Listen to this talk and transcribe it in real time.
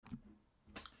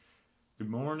Good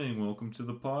morning. Welcome to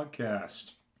the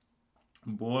podcast.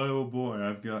 Boy, oh boy,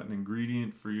 I've got an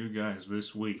ingredient for you guys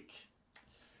this week.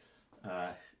 Uh,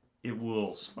 it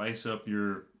will spice up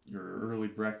your early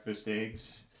breakfast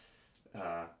eggs.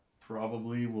 Uh,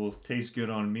 Probably will taste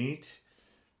good on meat.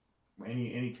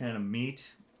 Any kind of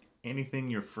meat, anything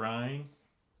you're frying.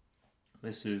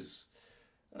 This is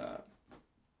uh,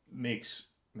 makes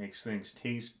things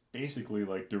taste basically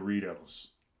like Doritos.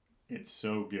 It's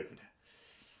so good.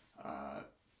 Uh,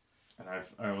 and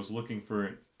I was looking for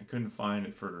it. I couldn't find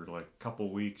it for like a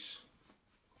couple weeks.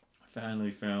 I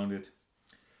finally found it,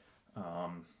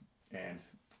 um, and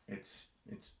it's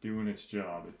doing its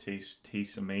job. It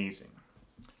tastes amazing.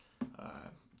 Uh,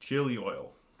 Chili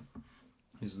oil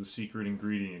is the secret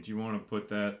ingredient. You want to put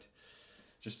that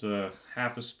just a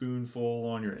half a spoonful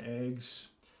on your eggs,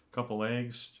 a couple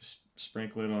eggs. Just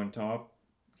sprinkle it on top.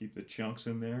 Keep the chunks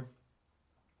in there.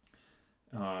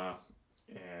 Uh,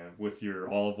 and with your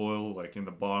olive oil like in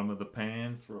the bottom of the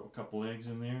pan, throw a couple eggs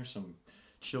in there, some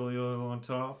chili oil on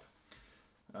top,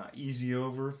 easy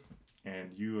over,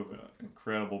 and you have an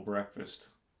incredible breakfast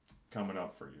coming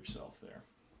up for yourself there.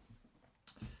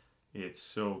 It's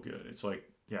so good. It's like,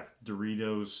 yeah,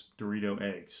 Dorito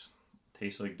eggs.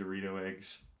 Tastes like Dorito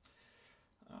eggs.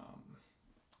 um,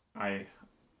 i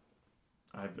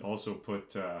I've also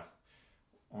put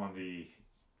on the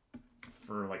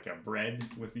for like a bread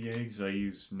with the eggs, I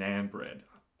use naan bread.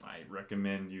 I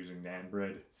recommend using naan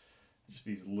bread. Just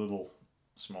these little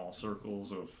small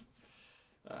circles of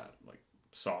like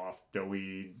soft,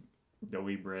 doughy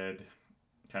bread.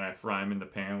 Kind of fry them in the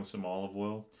pan with some olive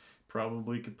oil.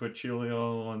 Probably could put chili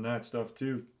oil on that stuff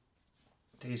too.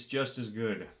 Tastes just as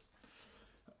good.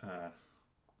 Uh,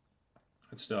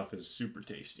 that stuff is super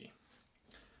tasty.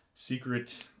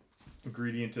 Secret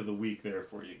ingredient of the week there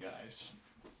for you guys.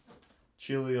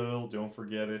 Chili oil, don't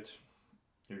forget it.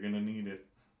 You're gonna need it.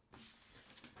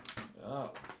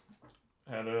 Oh,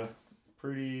 had a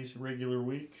pretty regular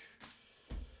week.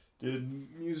 Did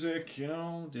music,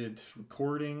 did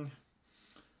recording.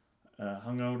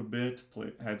 Hung out a bit,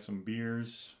 had some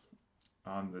beers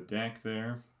on the deck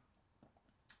there.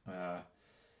 There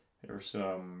were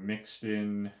some mixed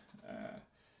in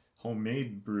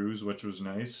homemade brews, which was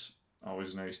nice.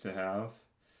 Always nice to have.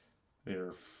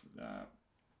 They're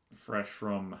fresh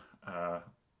from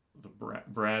the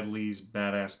Bradley's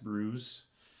Badass brews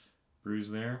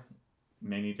there.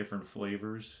 Many different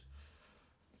flavors.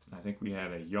 I think we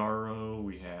had a Yarrow,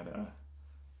 we had a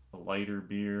lighter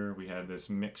beer, we had this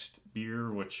mixed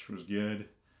beer, which was good.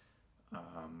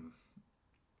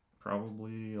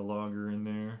 Probably a lager in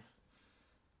there.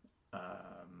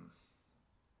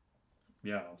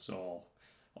 Yeah, it's all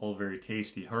very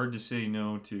tasty. Hard to say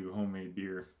no to homemade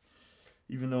beer,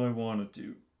 even though I wanted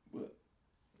to. But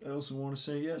I also want to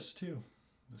say yes too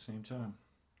at the same time.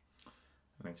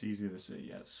 And it's easy to say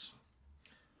yes.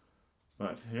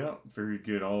 But yeah, very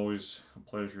good. Always a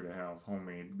pleasure to have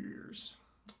homemade beers.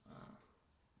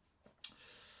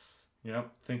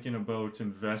 Yep, thinking about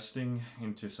investing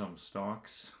into some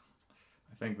stocks.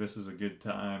 I think this is a good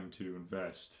time to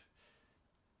invest.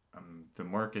 The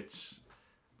markets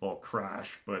will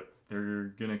crash, but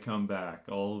they're gonna come back.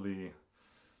 All the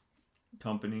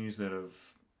companies that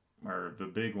are the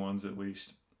big ones at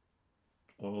least,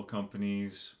 oil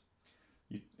companies,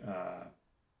 uh,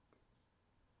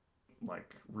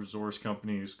 like resource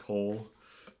companies, coal.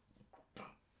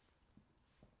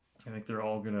 I think they're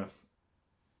all gonna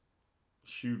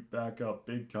shoot back up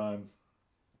big time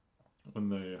when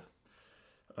the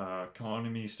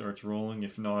economy starts rolling.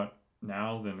 If not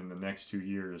now, then in the next 2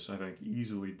 years, I think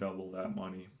easily double that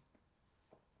money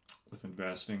with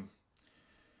investing.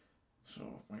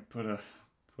 So might put a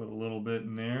little bit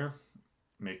in there,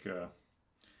 make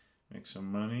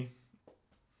some money.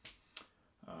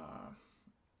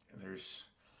 There's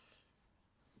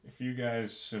If you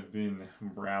guys have been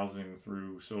browsing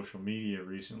through social media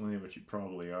recently, which you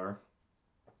probably are,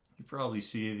 you probably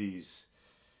see these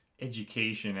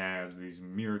education ads, these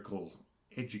miracle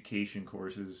education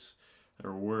courses that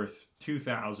are worth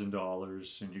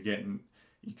 $2,000, and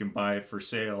you can buy it for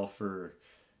sale for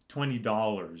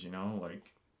 $20.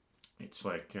 Like it's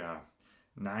like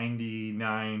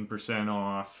 99%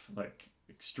 off, like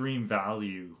extreme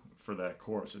value for that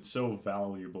course. It's so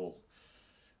valuable.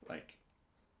 Like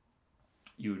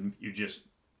you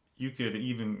could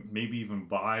maybe even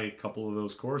buy a couple of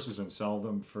those courses and sell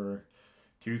them for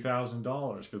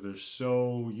 $2,000 because they're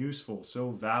so useful,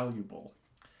 so valuable.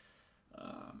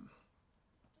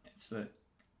 It's the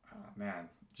Man,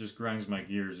 it just grinds my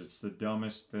gears. It's the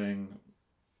dumbest thing.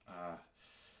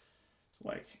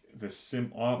 Like the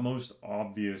most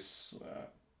obvious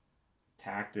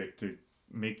tactic to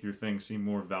make your thing seem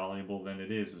more valuable than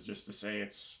it is just to say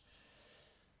it's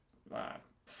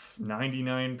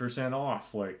 99%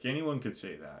 off. Like, anyone could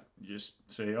say that. Just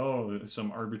say, oh, it's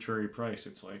some arbitrary price.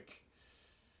 It's like,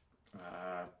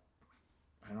 I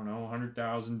don't know,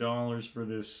 $100,000 for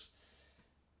this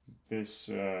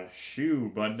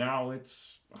shoe, but now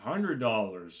it's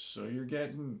 $100. So you're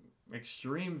getting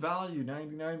extreme value,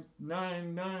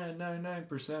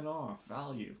 99.9999% off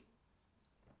value.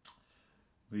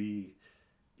 The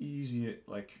easy,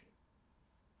 like,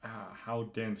 how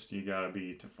dense do you gotta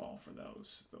be to fall for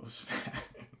those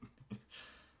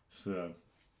so it'd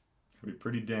be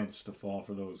pretty dense to fall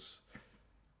for those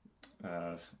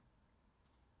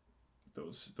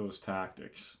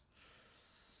tactics.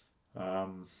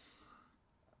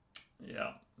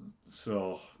 Yeah,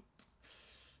 so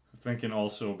thinking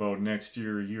also about next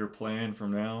year plan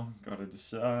from now. Gotta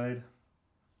decide.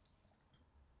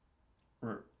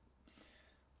 I'm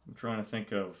trying to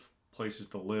think of places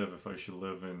to live. If I should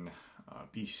live in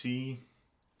BC.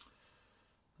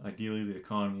 Ideally, the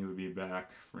economy would be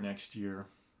back for next year.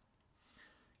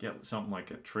 Get something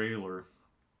like a trailer.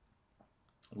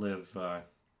 Live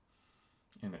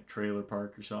in a trailer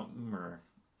park or something, or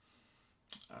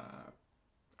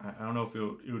I don't know if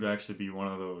it would actually be one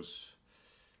of those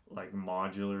like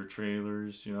modular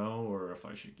trailers, or if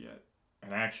I should get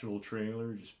an actual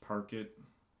trailer, just park it.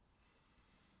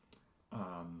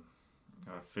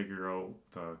 Gotta figure out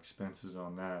the expenses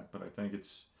on that, but I think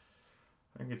it's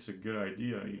a good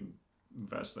idea. You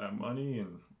invest that money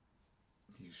and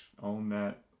you own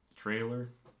that trailer,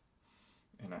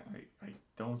 and I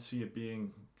don't see it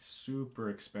being super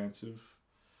expensive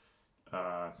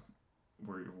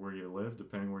where you live,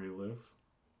 depending where you live.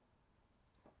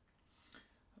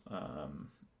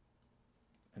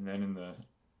 And then in the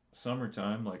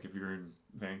summertime, like if you're in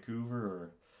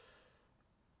Vancouver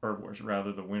or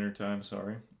rather the wintertime,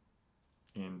 sorry,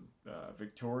 in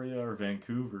Victoria or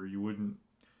Vancouver, you wouldn't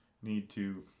need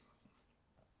to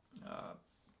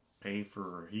pay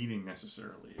for heating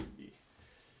necessarily. It'd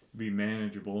be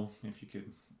manageable if you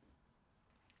could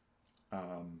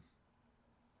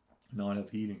not have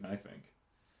heating, I think.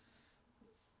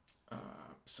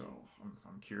 So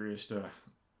I'm curious to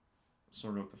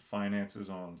sort out the finances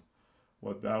on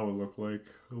what that would look like,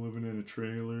 living in a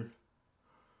trailer.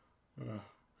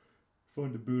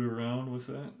 Fun to boot around with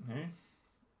that, hey?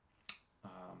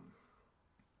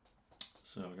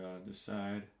 So I gotta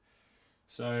decide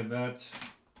that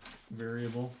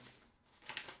variable.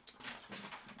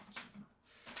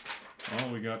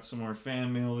 Oh, we got some more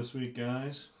fan mail this week,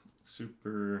 guys.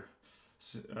 Super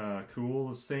cool.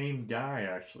 The same guy,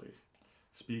 actually.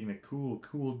 Speaking of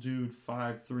cool dude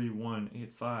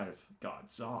 53185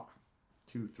 Godzaw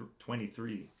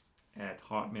 223 at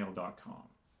hotmail.com.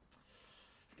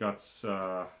 He's got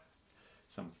some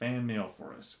fan mail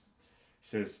for us. He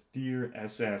says, Dear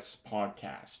SS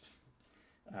Podcast,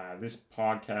 this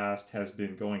podcast has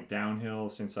been going downhill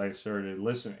since I started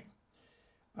listening.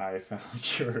 I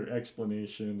found your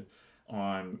explanation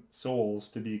on souls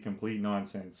to be complete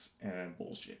nonsense and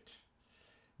bullshit.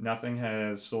 Nothing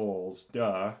has souls,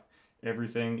 duh.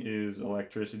 Everything is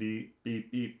electricity,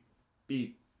 beep, beep,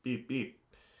 beep, beep, beep.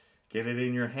 Get it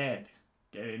in your head.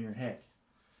 Get it in your head.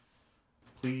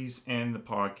 Please end the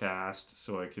podcast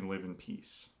so I can live in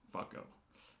peace. Fucko.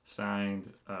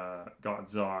 Signed,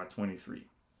 Godzaw23.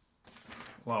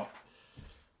 Well,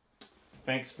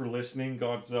 thanks for listening,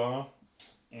 Godzaw,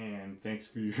 and thanks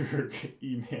for your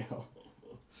email.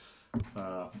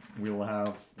 We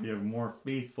have more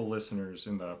faithful listeners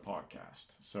in the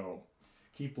podcast, so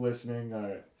keep listening.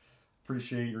 I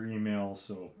appreciate your emails,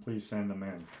 so please send them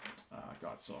in.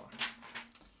 Godsaw.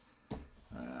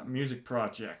 Music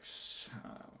projects,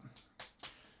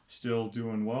 still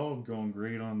doing well, going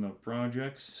great on the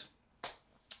projects.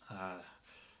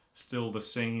 Still the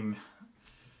same,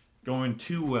 going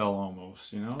too well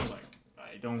almost, like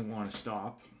I don't want to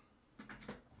stop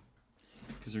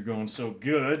because they're going so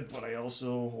good, but I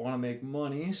also want to make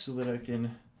money so that I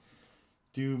can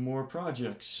do more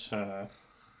projects. So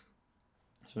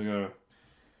I gotta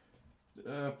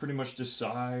pretty much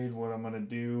decide what I'm gonna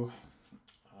do.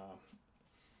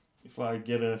 If I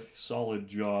get a solid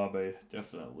job, I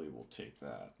definitely will take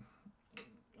that.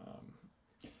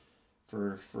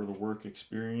 For the work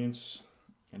experience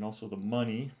and also the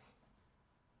money.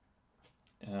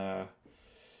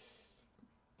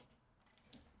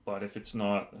 But if it's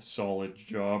not a solid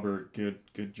job or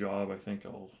good job, I think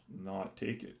I'll not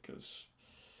take it because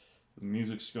the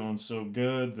music's going so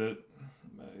good that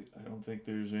I don't think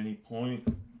there's any point.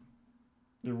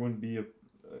 There wouldn't be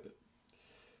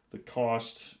the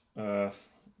cost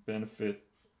benefit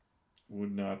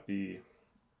would not be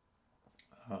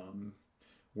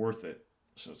worth it.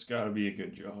 So it's got to be a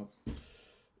good job.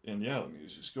 And yeah, the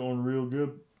music's going real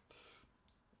good.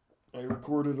 I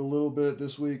recorded a little bit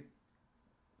this week.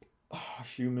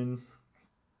 Schumann's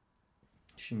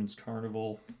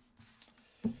Carnival.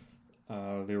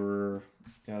 There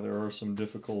are some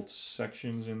difficult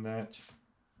sections in that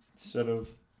set of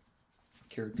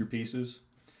character pieces.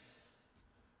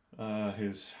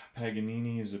 His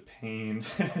Paganini is a pain.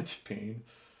 It's a pain,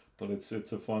 but it's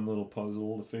a fun little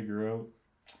puzzle to figure out.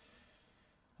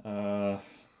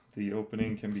 The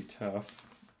opening can be tough,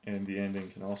 and the ending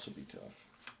can also be tough.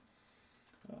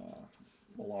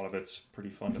 A lot of it's pretty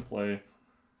fun to play.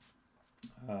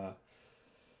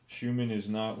 Schumann is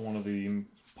not one of the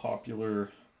popular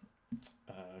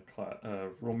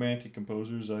romantic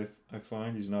composers. I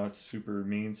find he's not super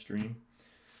mainstream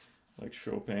like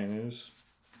Chopin is,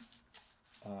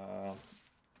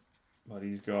 but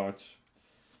he's got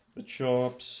the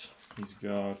chops. He's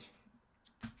got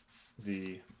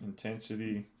the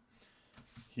intensity.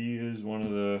 He is one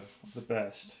of the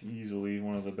best, easily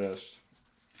one of the best.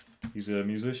 He's a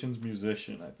musician's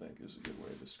musician, I think, is a good way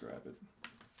to describe it.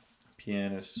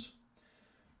 Pianists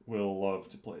will love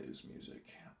to play his music,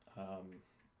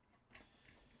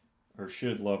 or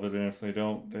should love it, and if they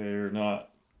don't, they're not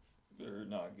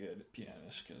good at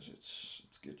pianists, because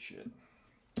it's good shit.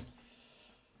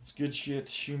 It's good shit.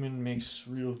 Schumann makes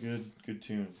real good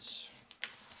tunes.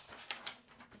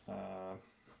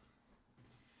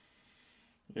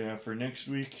 Yeah, for next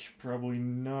week, probably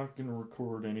not gonna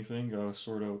record anything. Gotta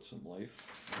sort out some life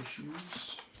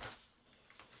issues.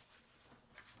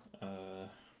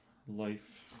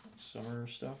 Life, summer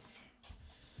stuff.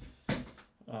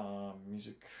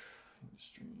 Music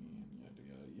industry, yada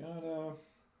yada yada.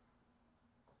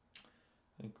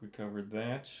 I think we covered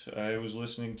that. I was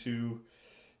listening to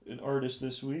an artist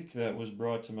this week that was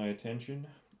brought to my attention,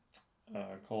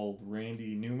 called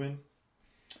Randy Newman.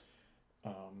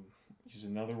 He's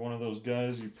another one of those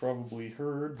guys you probably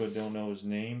heard but don't know his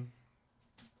name.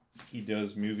 He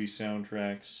does movie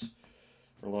soundtracks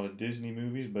for a lot of Disney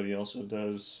movies, but he also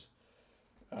does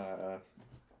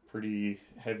pretty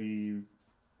heavy,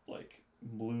 like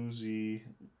bluesy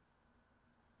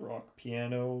rock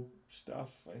piano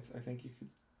stuff. I think you could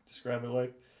describe it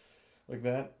like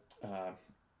that.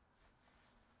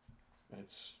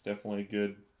 It's definitely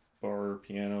good bar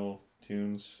piano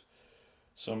tunes.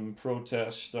 Some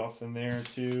protest stuff in there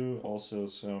too. Also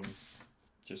some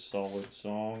just solid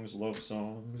songs, love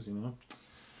songs, you know.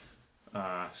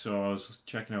 So I was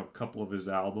checking out a couple of his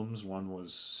albums. One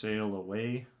was Sail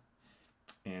Away,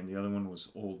 and the other one was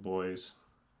Old Boys.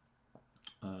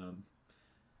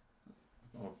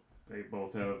 They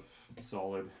both have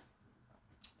solid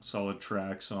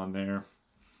tracks on there.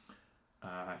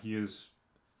 He is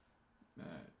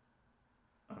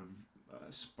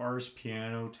a sparse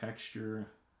piano texture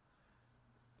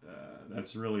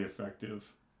that's really effective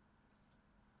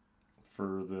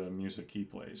for the music he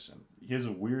plays, and he has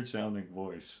a weird sounding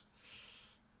voice.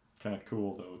 Kind of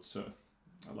cool though. It's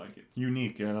I like it.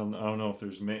 Unique. I don't know if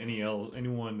there's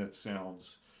anyone that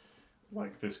sounds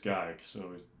like this guy.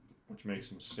 So which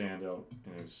makes him stand out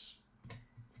in his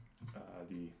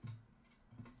the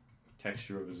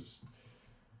texture of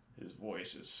his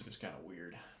voice is kind of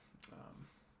weird.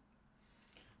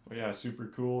 But yeah, super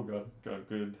cool. Got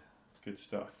good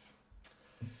stuff.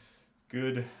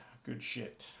 Good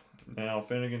shit. Now,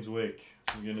 Finnegan's Wake.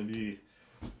 It's gonna be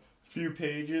a few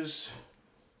pages.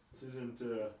 This isn't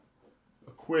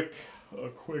a quick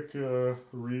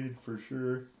read for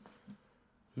sure.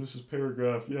 This is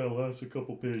paragraph. Yeah, that's a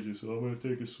couple pages. So I'm gonna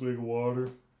take a swig of water.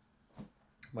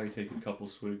 Might take a couple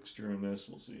swigs during this.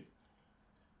 We'll see.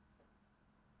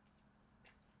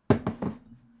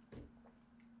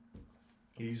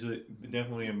 He's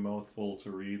definitely a mouthful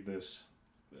to read this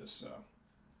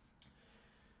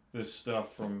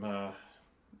stuff from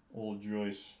old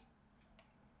Joyce.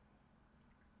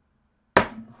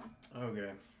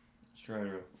 Okay,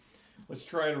 let's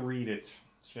try to read it,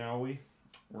 shall we?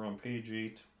 We're on page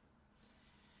 8,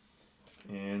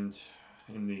 and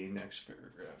in the next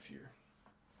paragraph here.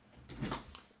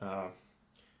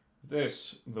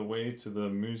 This, the way to the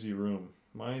Musi room.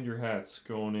 Mind your hats,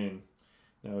 going in.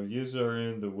 Now yous are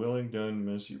in the Willingdon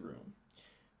Musi room.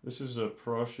 This is a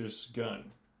Prussian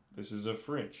gun. This is a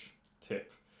French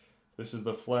tip. This is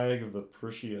the flag of the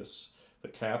Prussias, the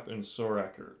cap and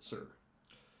Soraker, sir.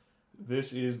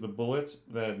 This is the bullet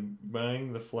that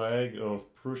bang the flag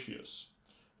of Prussias.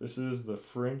 This is the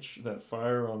French that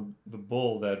fire on the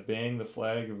bull that bang the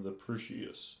flag of the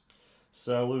Prussias.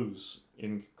 Salus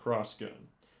in cross gun.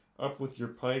 Up with your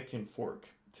pike and fork.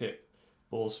 Tip.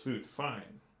 Bull's foot.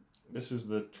 Fine. This is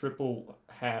the triple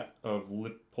hat of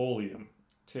Lipolium.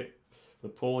 Tip.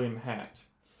 Lipolium hat.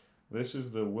 This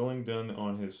is the Willingdon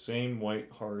on his same white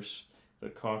horse, the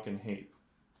Cock and Hape.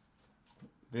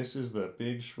 This is the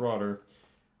big Schroeder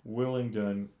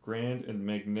Willingdon, grand and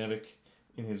magnetic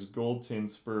in his gold-tinned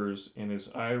spurs and his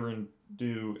iron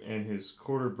dew and his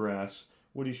quarter brass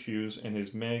woody shoes and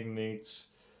his magnates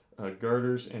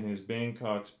garters and his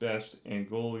Bangkok's best and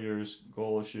Golyer's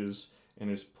goloshes and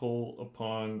his pull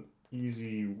upon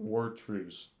easy war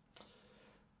truce.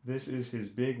 This is his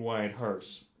big wide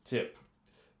horse. Tip.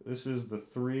 This is the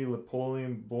three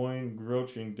Napoleon Boyne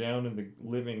grouching down in the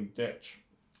living ditch.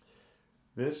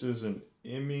 This is an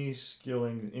Emmy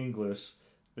Skilling English.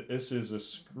 This is a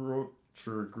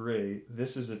Scrocher Grey.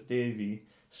 This is a Davy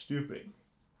stooping.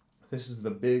 This is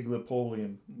the big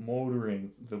Napoleon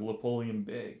motoring the Napoleon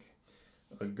big.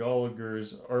 A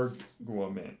Gallagher's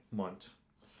argument.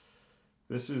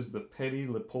 This is the petty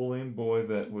Napoleon boy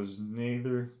that was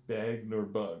neither bag nor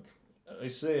bug. I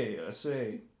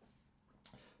say.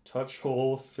 Touch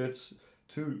hole fits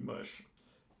Tootmush,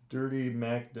 Dirty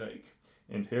Mac Dyke,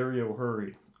 and Harry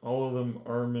O'Hurry, all of them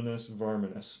Arminus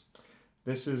Varminus.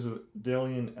 This is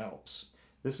Delian Alps.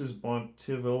 This is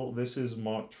Montiville. This is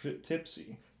Mont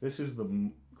Tipsy. This is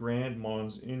the Grand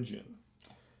Mons Engine.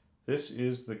 This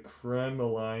is the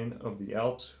Cremeline of the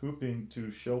Alps hooping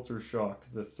to shelter shock,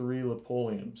 the three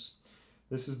Napoleons.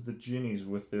 This is the Ginnies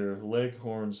with their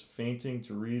leghorns fainting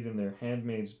to read in their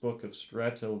handmaid's book of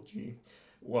strategy,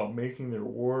 while making their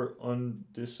war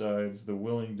undecides the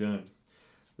Willingdon.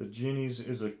 The Ginny's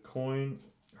is a coin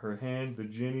her hand, the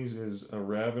Ginny's is a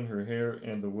raven her hair,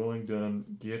 and the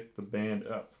Willingdon get the band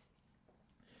up.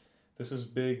 This is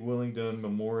big Willingdon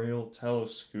Memorial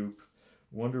Telescope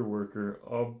Wonderworker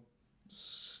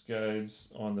obscudes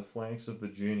on the flanks of the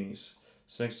Ginny's.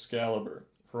 Sexcalibur,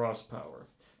 Frost Power.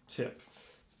 Tip.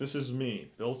 This is me,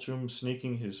 Belcham,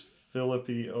 sneaking his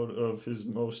Philippi out of his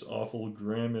most awful,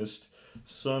 grammest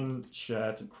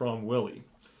Sunchat Cromwelly.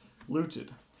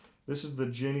 Looted. This is the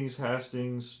Ginny's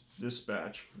Hastings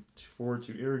dispatch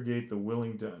to irrigate the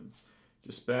Willingdon.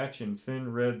 Dispatch in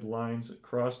thin red lines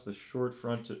across the short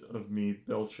front of me,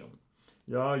 Belcham.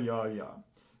 Ya.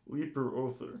 Leaper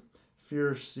Other.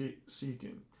 Fear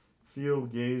seeking.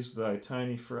 Field gaze thy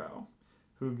tiny frau.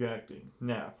 Hugacting.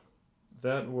 Nap.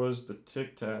 That was the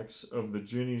tic-tacs of the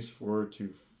Ginnies for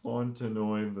to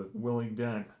Fontenoy the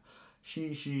Willingdon.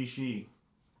 She.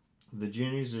 The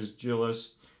Ginnies is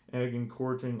jealous, egging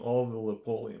courting all the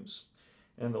Napoleons.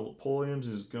 And the Napoleons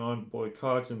is gone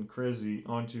boycotting crazy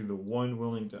onto the one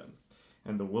Willingdon.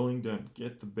 And the Willingdon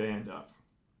get the band up.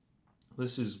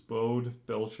 This is Bode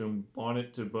Belcham,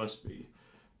 bonnet to Busby,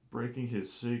 breaking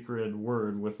his sacred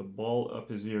word with a ball up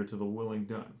his ear to the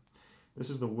Willingdon. This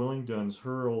is the Willingdon's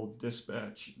hurl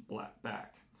dispatch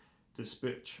back.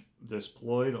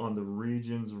 Desployed on the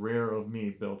regions rare of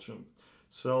me, Belcham.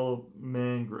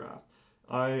 Salmangra.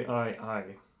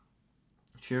 I.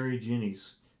 Cherry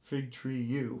Ginnies. Fig tree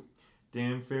you.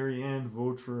 Damn fairy and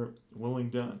votre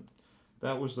Willingdon.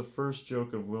 That was the first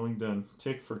joke of Willingdon,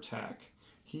 tick for tack.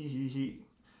 He.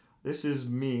 This is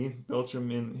me,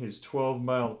 Belcham, in his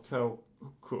 12-mile cow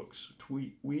cooks.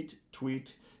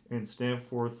 Tweet, and stamp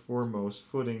forth foremost,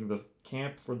 footing the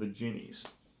camp for the Ginnies.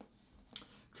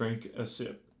 Drank a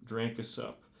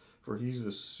sup, for he's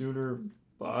a sooner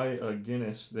buy a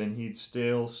Guinness than he'd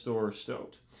stale store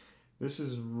stout. This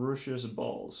is Russia's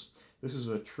balls. This is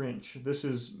a trench. This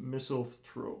is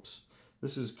misanthropes.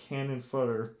 This is cannon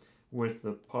fodder with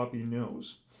the poppy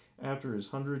nose. After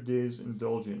his 100 days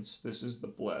indulgence, this is the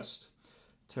blessed.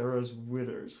 Terra's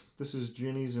widders. This is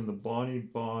Ginnies in the bonny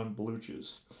bon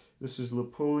bluches. This is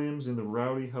Napoleons in the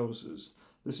rowdy houses.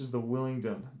 This is the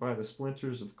Willingdon, by the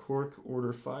splinters of cork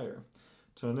order fire.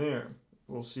 Tonnerre,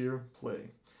 Volsier, play.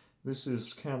 This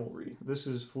is camelry. This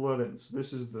is Florence.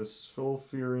 This is the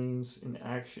Sulphurines in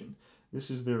action. This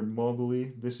is their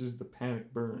Mowgli. This is the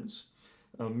panic burns.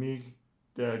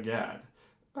 Amigdagad,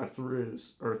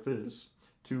 Arthiz,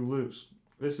 too loose.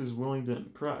 This is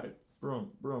Willingdon, pride.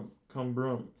 Brum, come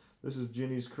brum. This is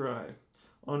Ginny's cry.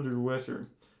 Underwetter,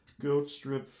 goat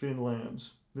strip fin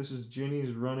lambs. This is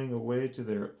Ginny's running away to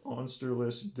their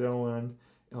onsterless Dewan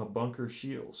bunker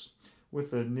shields.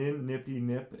 With a nippy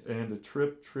nip and a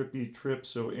trippy trip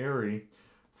so airy,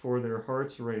 for their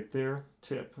hearts right there,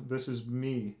 tip. This is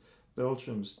me,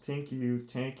 Belcham's thank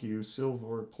you,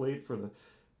 silver plate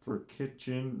for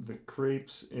kitchen, the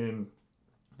crepes in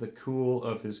the cool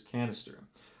of his canister.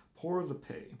 Pour the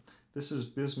pay. This is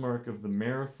Bismarck of the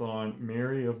Marathon,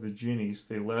 Mary of the Ginnies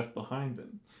they left behind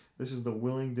them. This is the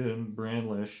Willingdon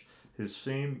Brandlish, his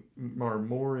same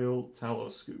marmoreal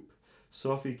telescope.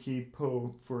 Sophie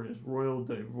Po for his royal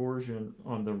diversion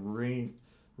on the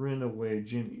Rinaway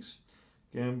Ginnies.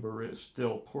 Gambaris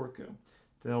del Porca,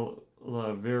 del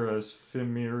la Veras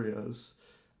Fimerias.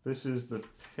 This is the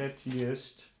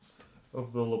pettiest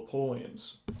of the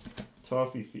Napoleons.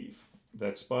 Toffee Thief,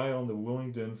 that spy on the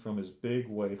Willingdon from his big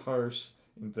white horse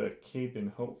in the Cape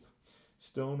in Hope.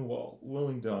 Stonewall,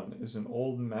 Willingdon is an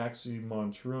old Maxi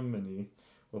Montrumini.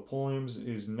 Napoleon's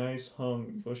is nice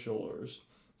hung bushellers.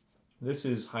 This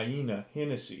is Hyena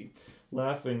Hennessy,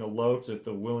 laughing aloud at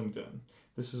the Willingdon.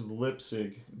 This is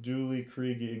Lipsig, duly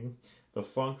krieging the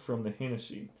funk from the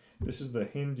Hennessy. This is the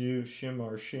Hindu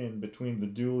Shimar Shin between the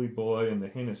Dooley boy and the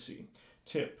Hennessy.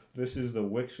 Tip, this is the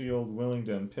Wickfield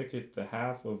Willingdon picket, the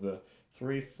half of the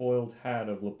three-foiled hat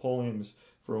of Napoleon's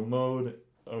for a mode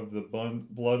of the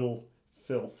bloodle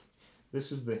filth.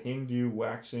 This is the Hindu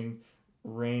waxing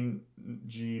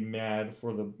rangy mad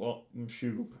for the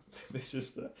shoob. This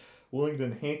is the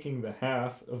Willingdon hanking the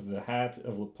half of the hat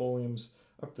of Napoleon's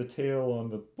up the tail on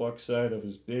the backside of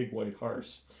his big white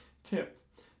horse. Tip,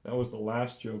 that was the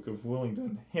last joke of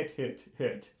Willingdon. Hit, hit,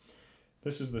 hit.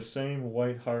 This is the same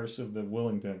white horse of the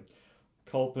Willingdon.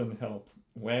 Culpin help,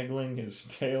 waggling his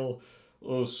tail,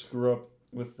 screw-up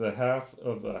with the half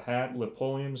of a hat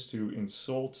Napoleon's to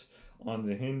insult on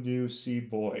the Hindu sea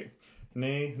boy.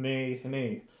 Nay, nay,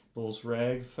 nay, bull's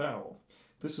rag foul.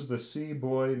 This is the sea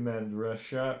boy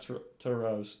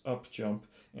Madrashataras up jump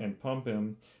and pump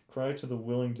him, cry to the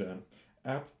Willingdon.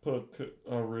 Ap puk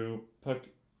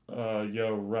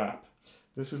yo rap.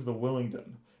 This is the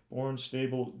Willingdon. Born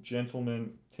stable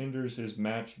gentleman tenders his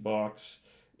matchbox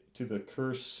to the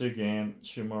cursed Sigan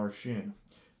Shimar Shin.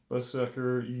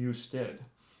 Busucker you stead.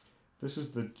 This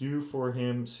is the due for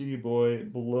him sea boy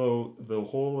below the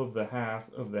whole of the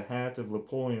half of the hat of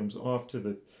Napoleon's off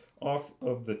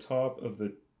of the top of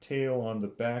the tail on the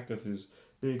back of his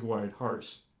big white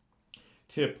horse.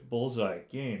 Tip, bullseye,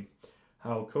 game.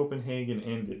 How Copenhagen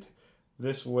ended.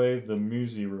 This way the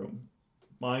musee room.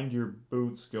 Mind your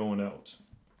boots going out.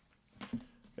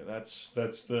 Okay,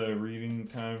 that's the reading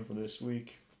time for this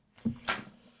week.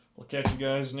 We'll catch you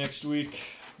guys next week.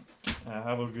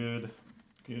 Have a good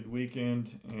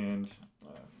weekend and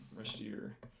rest of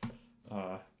your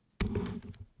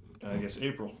I guess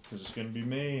April, because it's going to be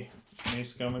May.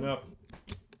 May's coming up.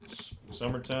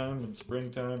 Summertime and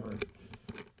springtime are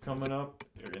coming up.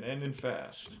 They're going to end in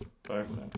fast. Bye for now.